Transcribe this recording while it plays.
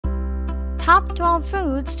Top 12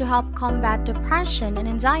 foods to help combat depression and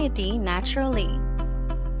anxiety naturally.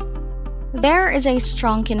 There is a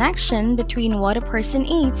strong connection between what a person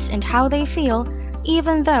eats and how they feel,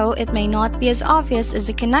 even though it may not be as obvious as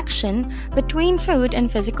the connection between food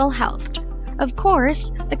and physical health. Of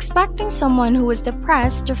course, expecting someone who is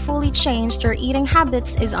depressed to fully change their eating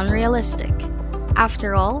habits is unrealistic.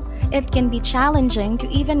 After all, it can be challenging to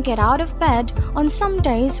even get out of bed on some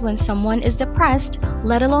days when someone is depressed,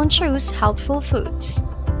 let alone choose healthful foods.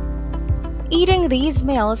 Eating these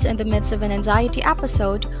meals in the midst of an anxiety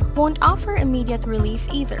episode won't offer immediate relief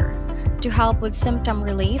either. To help with symptom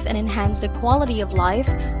relief and enhance the quality of life,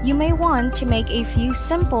 you may want to make a few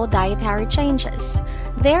simple dietary changes.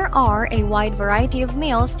 There are a wide variety of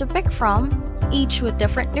meals to pick from, each with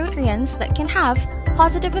different nutrients that can have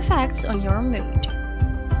positive effects on your mood.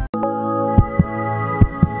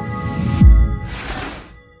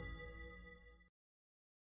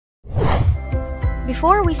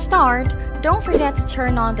 Before we start, don't forget to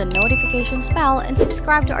turn on the notifications bell and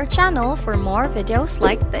subscribe to our channel for more videos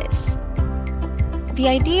like this. The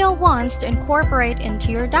ideal ones to incorporate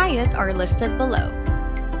into your diet are listed below.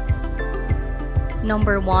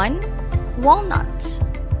 Number 1. Walnuts.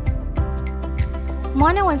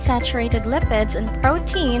 Monounsaturated lipids and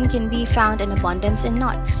protein can be found in abundance in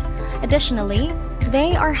nuts. Additionally,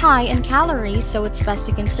 they are high in calories, so it's best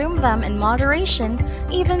to consume them in moderation,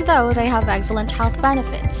 even though they have excellent health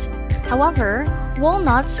benefits. However,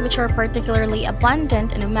 walnuts, which are particularly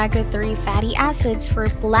abundant in omega-3 fatty acids for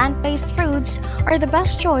plant-based foods, are the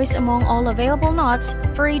best choice among all available nuts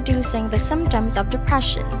for reducing the symptoms of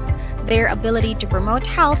depression. Their ability to promote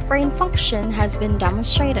health brain function has been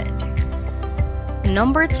demonstrated.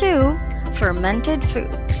 Number 2. Fermented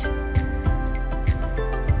foods.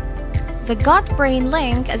 The gut-brain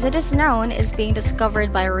link, as it is known, is being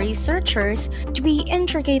discovered by researchers to be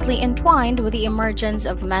intricately entwined with the emergence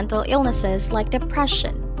of mental illnesses like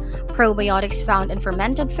depression. Probiotics found in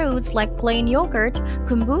fermented foods like plain yogurt,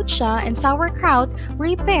 kombucha, and sauerkraut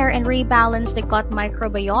repair and rebalance the gut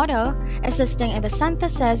microbiota, assisting in the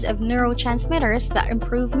synthesis of neurotransmitters that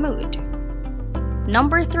improve mood.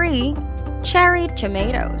 Number 3. Cherry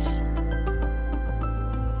tomatoes.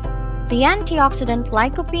 The antioxidant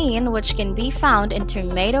lycopene, which can be found in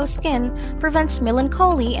tomato skin, prevents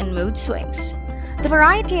melancholy and mood swings. The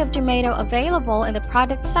variety of tomato available in the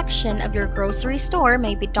product section of your grocery store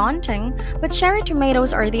may be daunting, but cherry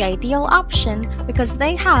tomatoes are the ideal option because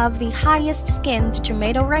they have the highest skin to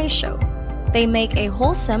tomato ratio. They make a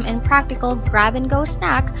wholesome and practical grab-and-go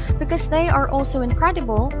snack because they are also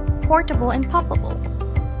incredible, portable, and poppable.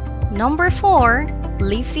 Number 4.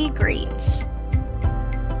 Leafy greens.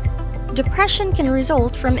 Depression can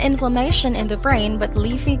result from inflammation in the brain, but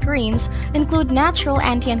leafy greens include natural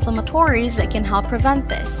anti-inflammatories that can help prevent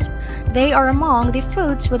this. They are among the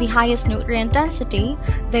foods with the highest nutrient density.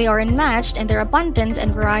 They are unmatched in their abundance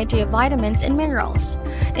and variety of vitamins and minerals.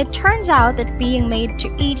 It turns out that being made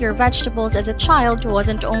to eat your vegetables as a child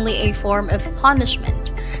wasn't only a form of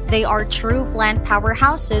punishment. They are true plant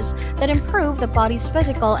powerhouses that improve the body's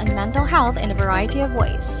physical and mental health in a variety of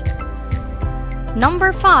ways.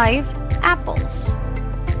 Number 5. Apples.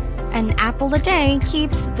 An apple a day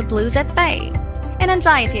keeps the blues at bay, and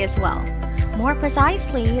anxiety as well. More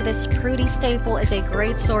precisely, this fruity staple is a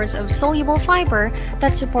great source of soluble fiber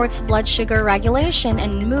that supports blood sugar regulation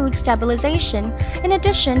and mood stabilization, in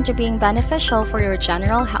addition to being beneficial for your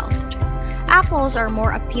general health. Apples are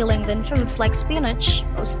more appealing than foods like spinach,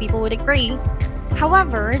 most people would agree.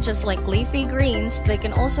 However, just like leafy greens, they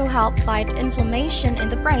can also help fight inflammation in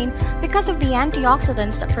the brain because of the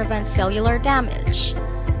antioxidants that prevent cellular damage.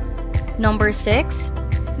 Number 6.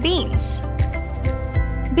 Beans.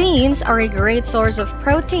 Beans are a great source of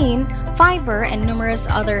protein, fiber, and numerous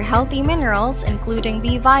other healthy minerals, including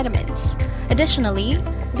B vitamins. Additionally,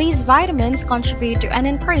 these vitamins contribute to an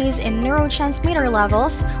increase in neurotransmitter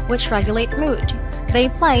levels, which regulate mood. They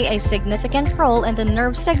play a significant role in the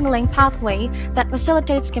nerve signaling pathway that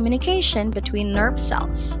facilitates communication between nerve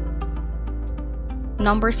cells.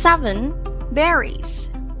 Number 7. Berries.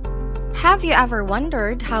 Have you ever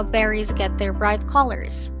wondered how berries get their bright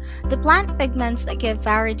colors? The plant pigments that give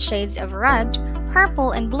varied shades of red,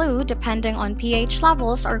 purple, and blue depending on pH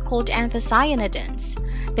levels are called anthocyanidins.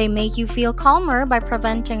 They make you feel calmer by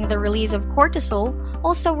preventing the release of cortisol,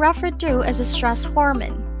 also referred to as a stress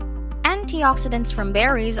hormone. Antioxidants from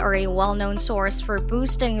berries are a well-known source for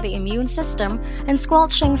boosting the immune system and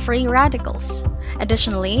squelching free radicals.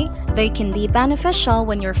 Additionally, they can be beneficial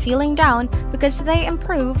when you're feeling down because they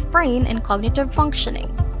improve brain and cognitive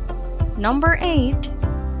functioning. Number 8.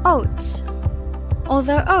 Oats.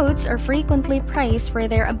 Although oats are frequently praised for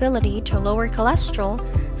their ability to lower cholesterol,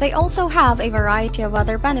 they also have a variety of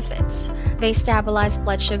other benefits. They stabilize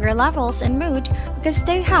blood sugar levels and mood because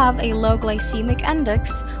they have a low glycemic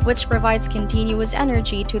index, which provides continuous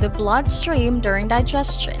energy to the bloodstream during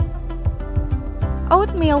digestion.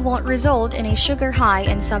 Oatmeal won't result in a sugar high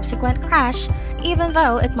and subsequent crash, even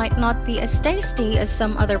though it might not be as tasty as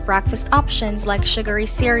some other breakfast options like sugary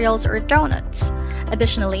cereals or donuts.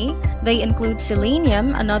 Additionally, they include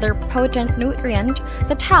selenium, another potent nutrient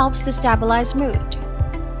that helps to stabilize mood.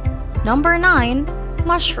 Number 9.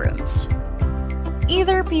 Mushrooms.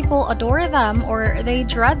 Either people adore them or they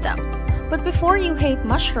dread them. But before you hate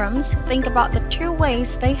mushrooms, think about the 2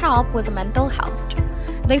 ways they help with mental health.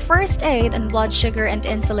 They first aid in blood sugar and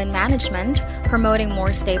insulin management, promoting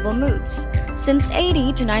more stable moods. Since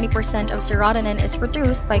 80 to 90% of serotonin is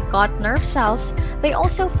produced by gut nerve cells, they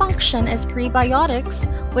also function as prebiotics,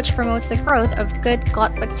 which promotes the growth of good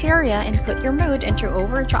gut bacteria and put your mood into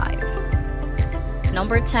overdrive.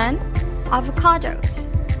 Number 10. Avocados.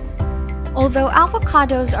 Although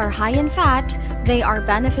avocados are high in fat, they are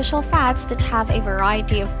beneficial fats that have a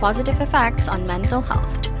variety of positive effects on mental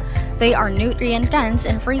health. They are nutrient-dense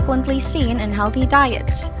and frequently seen in healthy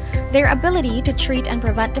diets. Their ability to treat and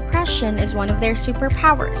prevent depression is one of their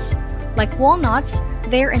superpowers. Like walnuts,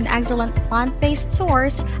 they're an excellent plant-based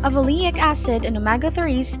source of oleic acid and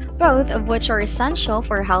omega-3s, both of which are essential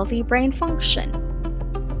for healthy brain function.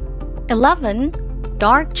 11.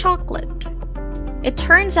 Dark chocolate. It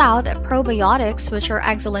turns out that probiotics, which are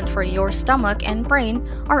excellent for your stomach and brain,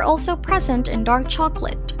 are also present in dark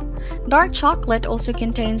chocolate. Dark chocolate also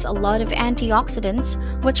contains a lot of antioxidants,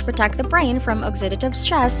 which protect the brain from oxidative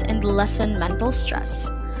stress and lessen mental stress.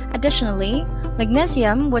 Additionally,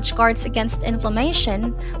 magnesium, which guards against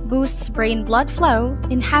inflammation, boosts brain blood flow,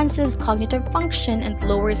 enhances cognitive function, and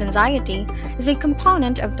lowers anxiety, is a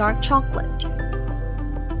component of dark chocolate.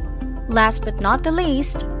 Last but not the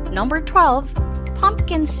least, number 12.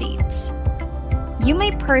 Pumpkin seeds. You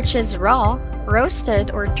may purchase raw,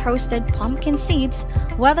 roasted, or toasted pumpkin seeds,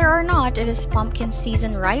 whether or not it is pumpkin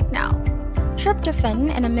season right now.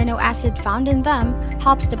 Tryptophan, an amino acid found in them,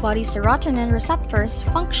 helps the body's serotonin receptors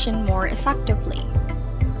function more effectively.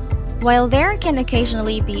 While there can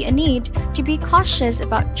occasionally be a need to be cautious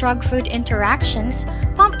about drug-food interactions,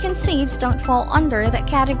 pumpkin seeds don't fall under that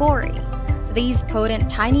category. These potent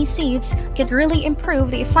tiny seeds could really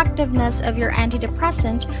improve the effectiveness of your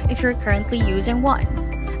antidepressant if you're currently using one.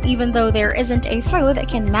 Even though there isn't a food that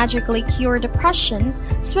can magically cure depression,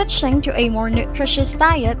 switching to a more nutritious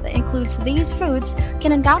diet that includes these foods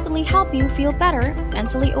can undoubtedly help you feel better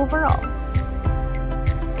mentally overall.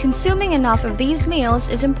 Consuming enough of these meals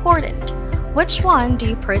is important. Which one do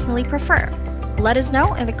you personally prefer? Let us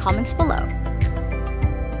know in the comments below.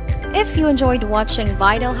 If you enjoyed watching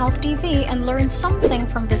Vital Health TV and learned something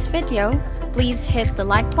from this video, please hit the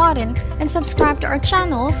like button and subscribe to our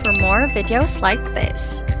channel for more videos like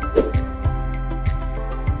this.